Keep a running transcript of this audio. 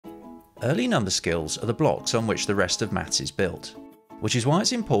Early number skills are the blocks on which the rest of maths is built, which is why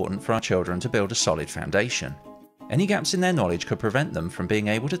it's important for our children to build a solid foundation. Any gaps in their knowledge could prevent them from being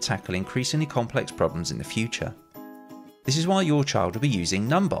able to tackle increasingly complex problems in the future. This is why your child will be using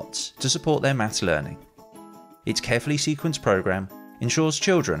NumBots to support their maths learning. Its carefully sequenced program ensures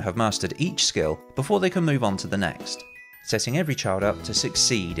children have mastered each skill before they can move on to the next, setting every child up to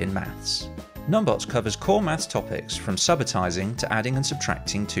succeed in maths. NumBots covers core maths topics from subitizing to adding and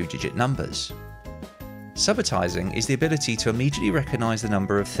subtracting two-digit numbers. Subitizing is the ability to immediately recognise the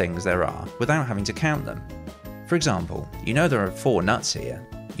number of things there are without having to count them. For example, you know there are 4 nuts here.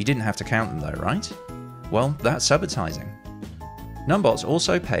 You didn't have to count them though, right? Well, that's subitizing. NumBots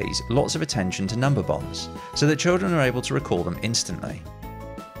also pays lots of attention to number bonds, so that children are able to recall them instantly.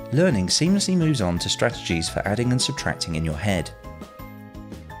 Learning seamlessly moves on to strategies for adding and subtracting in your head.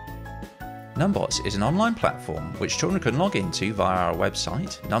 NumBots is an online platform which children can log into via our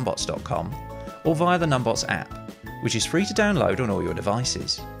website, numbots.com, or via the NumBots app, which is free to download on all your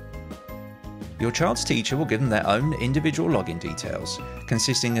devices. Your child's teacher will give them their own individual login details,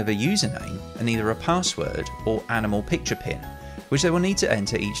 consisting of a username and either a password or animal picture pin, which they will need to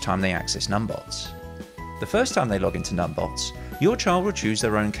enter each time they access NumBots. The first time they log into NumBots, your child will choose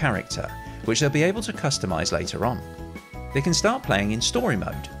their own character, which they'll be able to customize later on. They can start playing in story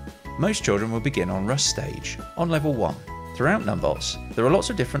mode. Most children will begin on Rust stage, on level 1. Throughout NumBots, there are lots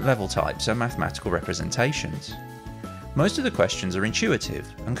of different level types and mathematical representations. Most of the questions are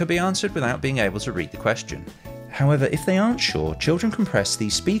intuitive and can be answered without being able to read the question. However, if they aren't sure, children can press the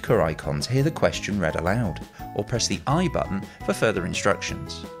speaker icon to hear the question read aloud, or press the I button for further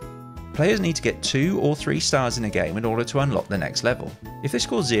instructions. Players need to get 2 or 3 stars in a game in order to unlock the next level. If they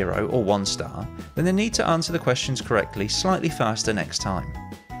score 0 or 1 star, then they need to answer the questions correctly slightly faster next time.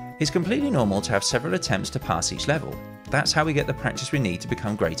 It's completely normal to have several attempts to pass each level. That's how we get the practice we need to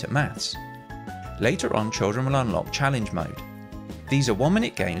become great at maths. Later on, children will unlock challenge mode. These are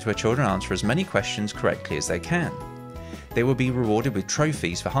 1-minute games where children answer as many questions correctly as they can. They will be rewarded with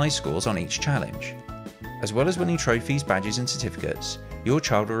trophies for high scores on each challenge. As well as winning trophies, badges and certificates, your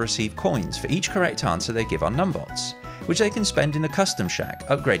child will receive coins for each correct answer they give on NumBots, which they can spend in the custom shack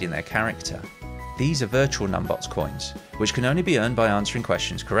upgrading their character. These are virtual NumBots coins, which can only be earned by answering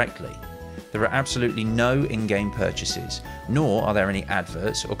questions correctly. There are absolutely no in-game purchases, nor are there any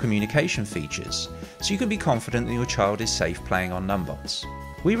adverts or communication features, so you can be confident that your child is safe playing on NumBots.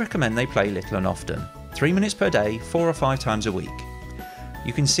 We recommend they play little and often, 3 minutes per day, 4 or 5 times a week.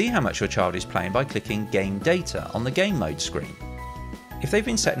 You can see how much your child is playing by clicking Game Data on the Game Mode screen. If they've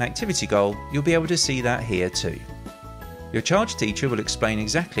been set an activity goal, you'll be able to see that here too. Your child's teacher will explain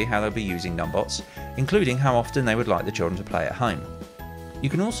exactly how they'll be using NumBots, including how often they would like the children to play at home. You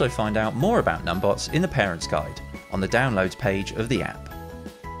can also find out more about NumBots in the Parents Guide on the Downloads page of the app.